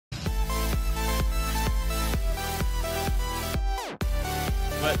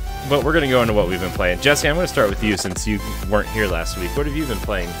But we're gonna go into what we've been playing. Jesse, I'm gonna start with you since you weren't here last week. What have you been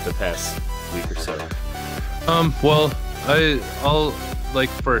playing the past week or so? Well, I'll like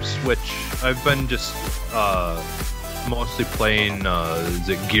for Switch, I've been just mostly playing is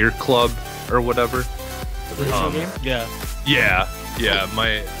it Gear Club or whatever. Yeah. Yeah.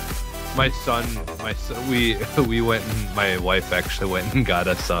 My son, we went and my wife actually went and got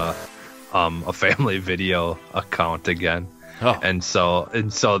us a family video account again. Oh. And so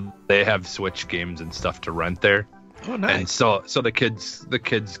they have Switch games and stuff to rent there. Oh, nice. And so the kids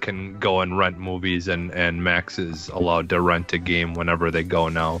can go and rent movies, and Max is allowed to rent a game whenever they go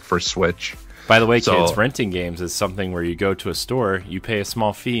now for Switch. By the way, kids, renting games is something where you go to a store, you pay a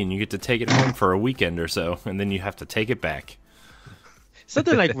small fee, and you get to take it home for a weekend or so, and then you have to take it back.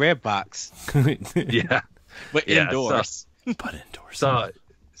 Something like Redbox. Yeah. But indoors. But indoors.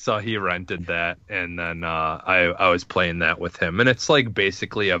 So he rented that, and then I was playing that with him, and it's like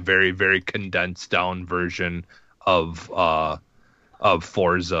basically a very, very condensed down version of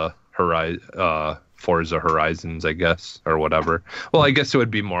Forza Horizons, I guess, or whatever. Well, I guess it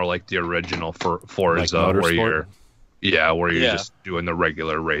would be more like the original for Forza, like where you're just doing the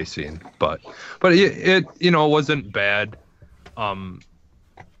regular racing. But it wasn't bad. It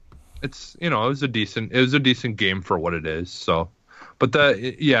was a decent game for what it is. So. But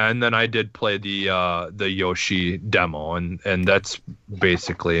and then I did play the Yoshi demo, and that's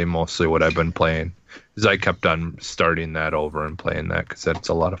basically mostly what I've been playing. Is I kept on starting that over and playing that because that's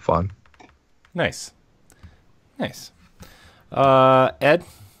a lot of fun. Nice. Ed,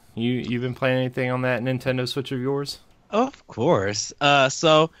 you've been playing anything on that Nintendo Switch of yours? Of course.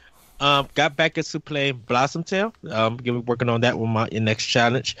 Got back into playing Blossom Tale. Gonna be working on that with my next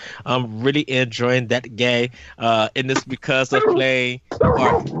challenge. I'm really enjoying that game. And it's because of playing.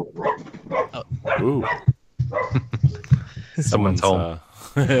 Ooh. Someone's home.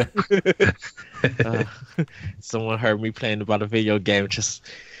 Someone heard me playing about a video game. Just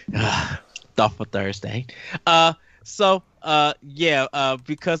thoughtful Thursday.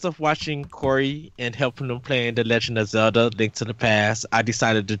 Because of watching Corey and helping him playing The Legend of Zelda: Link to the Past, I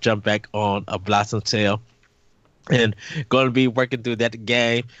decided to jump back on a Blossom Tale, and going to be working through that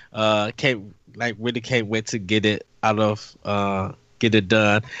game. Can't wait to get it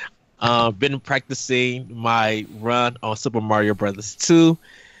done. Been practicing my run on Super Mario Brothers 2.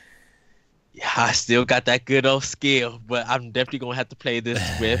 Yeah, I still got that good old skill, but I'm definitely gonna have to play this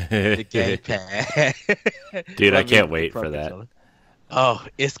with the gamepad. Dude, I can't wait for that. Oh,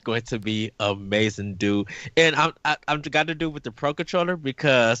 it's going to be amazing, dude. And I'm got to do with the Pro Controller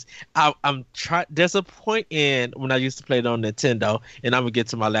because I'm trying. There's a point in when I used to play it on Nintendo, and I'm gonna get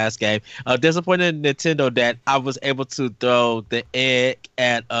to my last game. There's a point in Nintendo that I was able to throw the egg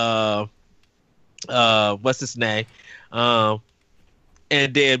at what's his name, and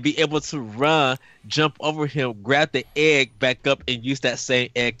then be able to run, jump over him, grab the egg back up, and use that same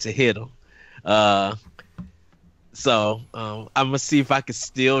egg to hit him. So I'm gonna see if I can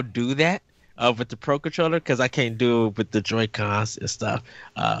still do that with the Pro Controller because I can't do it with the Joy-Cons and stuff.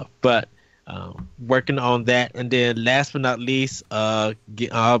 But working on that, and then last but not least, I'll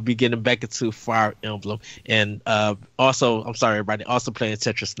be getting back into Fire Emblem, and also I'm sorry everybody, also playing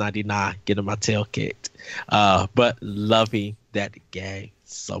Tetris 99, getting my tail kicked. But loving that game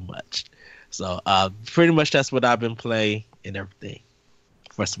so much. So pretty much that's what I've been playing and everything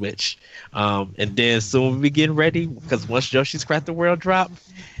for Switch. And then soon we'll be getting ready because once Yoshi's Crafted World drop,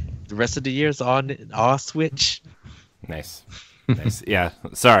 the rest of the year is all Switch. Nice. Yeah,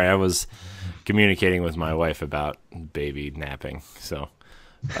 sorry, I was communicating with my wife about baby napping. So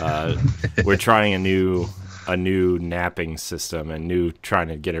we're trying a new napping system and trying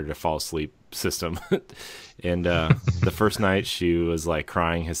to get her to fall asleep system. And the first night she was like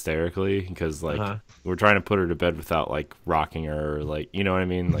crying hysterically because we're trying to put her to bed without like rocking her, or like, you know what I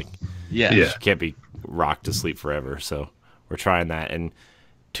mean, like she can't be rocked to sleep forever. So we're trying that, and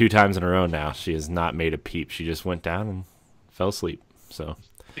 2 times in a row now she has not made a peep. She just went down and fell asleep. So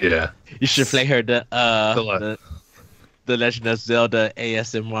you should play her the Legend of Zelda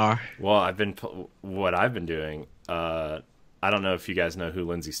ASMR. Well, what I've been doing, I don't know if you guys know who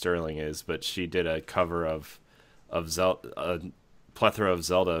Lindsey Sterling is, but she did a cover of Zelda, a plethora of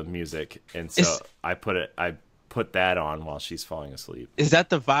Zelda music, and so I put that on while she's falling asleep. Is that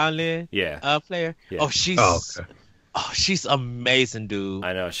the violin? Yeah. Player. Yeah. She's amazing, dude.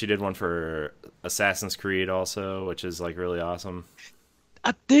 I know, she did one for Assassin's Creed also, which is like really awesome.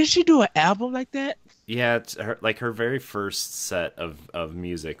 Did she do an album like that? Yeah, it's her very first set of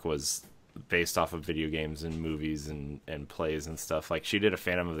music was based off of video games and movies and plays and stuff. Like she did a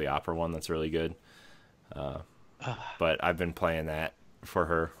Phantom of the Opera one that's really good. But I've been playing that for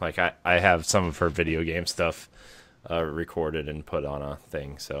her. Like I have some of her video game stuff recorded and put on a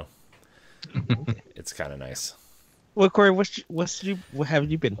thing, so it's kind of nice. Well, Corey, what have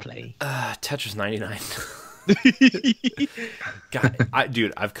you been playing? Tetris 99. God,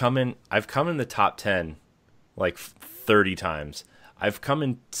 dude, I've come in the top 10 like 30 times. I've come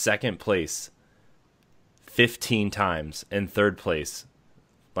in second place 15 times and third place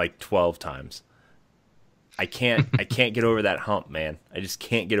like 12 times. I can't get over that hump, man. I just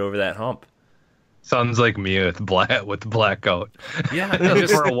can't get over that hump. Sounds like me with Blackout. Yeah,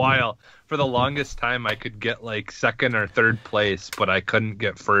 For a while, for the longest time, I could get like second or third place, but I couldn't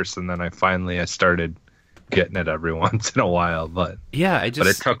get first, and then I started getting it every once in a while. But yeah, but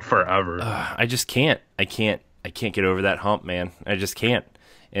it took forever. I just can't. I can't get over that hump, man. I just can't.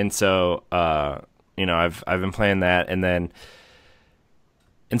 And so, I've been playing that, and then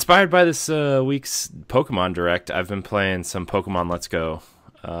inspired by this week's Pokemon Direct, I've been playing some Pokemon Let's Go.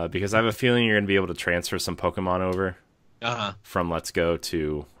 Because I have a feeling you're going to be able to transfer some Pokemon over from Let's Go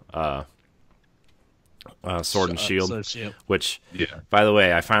to Sword and Shield. Which, by the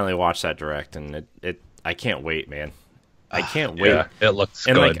way, I finally watched that Direct, and I can't wait, man. I can't wait. Yeah, it looks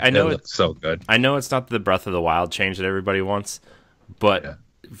good. Like, I know it looks so good. I know it's not the Breath of the Wild change that everybody wants, but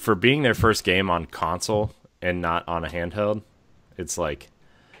for being their first game on console and not on a handheld, it's like,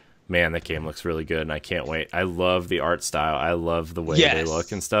 man, that game looks really good, and I can't wait. I love the art style. I love the way they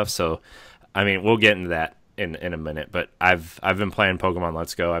look and stuff. So, I mean, we'll get into that in a minute. But I've been playing Pokemon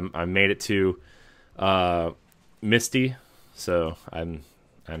Let's Go. I made it to Misty, so I'm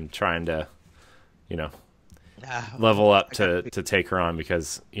trying to, level up to take her on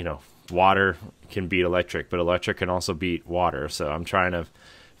because water can beat electric, but electric can also beat water. So I'm trying to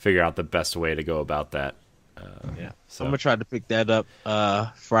figure out the best way to go about that. So I'm gonna try to pick that up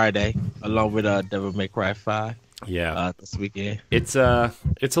Friday along with Devil May Cry 5. Yeah, this weekend. It's a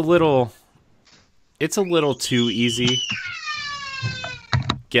little too easy.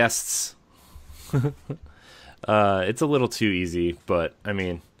 Guests. It's a little too easy, but I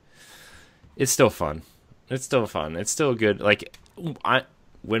mean, it's still fun. It's still good. Like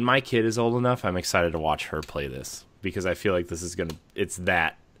when my kid is old enough, I'm excited to watch her play this because I feel like this is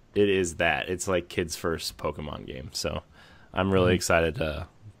it's like kids' first Pokemon game. So I'm really excited to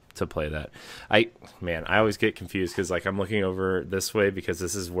play that. I always get confused because like I'm looking over this way because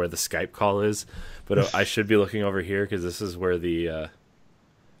this is where the Skype call is, but I should be looking over here because this is where the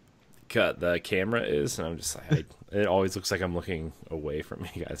camera is, and I'm just like it always looks like I'm looking away from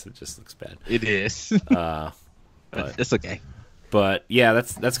you guys. It just looks bad. It is. But it's okay. But yeah,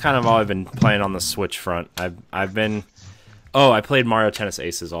 that's kind of all I've been playing on the Switch front. I've been I played Mario Tennis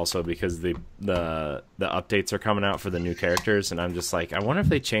Aces also because the updates are coming out for the new characters, and I'm just like, I wonder if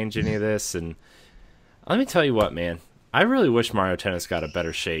they change any of this. And let me tell you what, man, I really wish Mario Tennis got a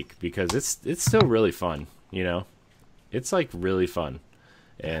better shake because it's still really fun. It's like really fun.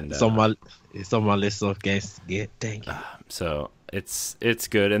 And it's on my list of games to get. Thank you. So it's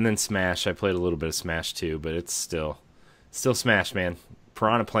good. And then Smash, I played a little bit of Smash too, but it's still Smash, man.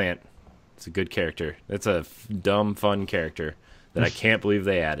 Piranha Plant. It's a good character. It's a dumb, fun character that I can't believe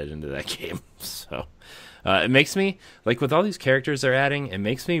they added into that game. So it makes me, like with all these characters they're adding, it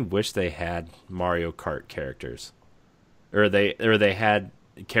makes me wish they had Mario Kart characters. Or they add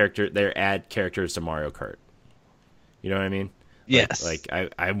characters to Mario Kart. You know what I mean? Yes. Like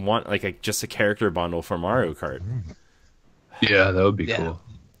I want like just a character bundle for Mario Kart. Yeah, that would be cool.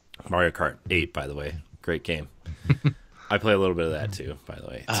 Mario Kart 8, by the way. Great game. I play a little bit of that too, by the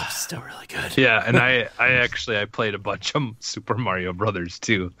way. It's still really good. Yeah, and I played a bunch of Super Mario Brothers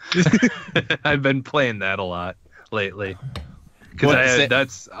too. I've been playing that a lot lately. Because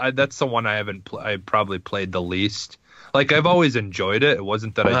that's the one I probably played the least. Like I've always enjoyed it. It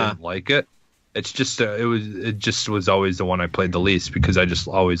wasn't that I didn't like it. It's just it just was always the one I played the least because I just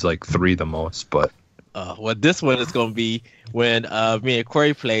always like 3 the most. But well, this one is gonna be when me and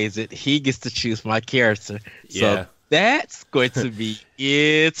Corey plays it. He gets to choose my character. So that's going to be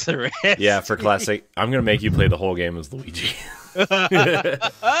interesting. Yeah, for classic, I'm going to make you play the whole game as Luigi. Ed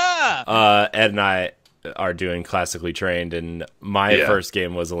and I are doing Classically Trained, and my first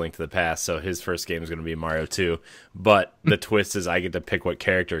game was A Link to the Past, so his first game is going to be Mario 2. But the twist is I get to pick what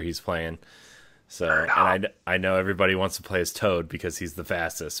character he's playing. So, and I know everybody wants to play as Toad because he's the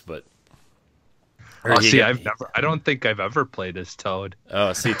fastest, but... I don't think I've ever played as Toad.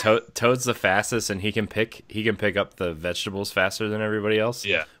 Oh, see, Toad's the fastest, and he can pick up the vegetables faster than everybody else.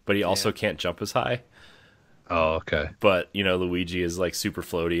 Yeah, but he also can't jump as high. Oh, okay. But Luigi is like super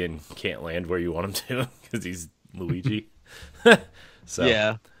floaty and can't land where you want him to because he's Luigi. So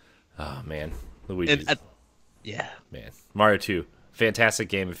yeah. Oh man, Luigi. Man, Mario 2. fantastic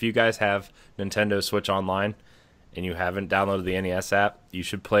game. If you guys have Nintendo Switch Online and you haven't downloaded the NES app, you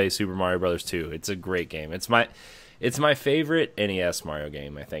should play Super Mario Brothers 2. It's a great game. It's my favorite NES Mario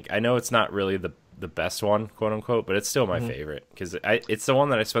game, I think. I know it's not really the best one, quote unquote, but it's still my favorite because it's the one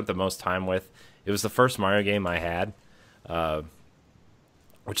that I spent the most time with. It was the first Mario game I had,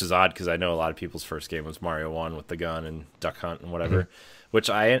 which is odd because I know a lot of people's first game was Mario 1 with the gun and Duck Hunt and whatever, which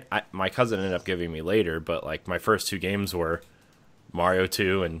my cousin ended up giving me later, but like my first 2 games were Mario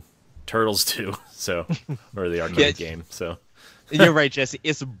 2 and Turtles 2, so or the arcade game. So you're right, Jesse.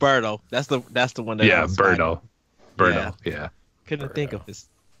 It's Birdo. That's the one that Birdo. Yeah. Couldn't think of this.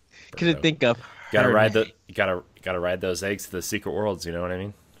 Couldn't think of. Gotta ride those eggs to the secret worlds. You know what I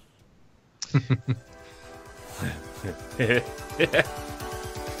mean?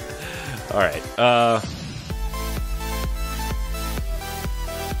 All right.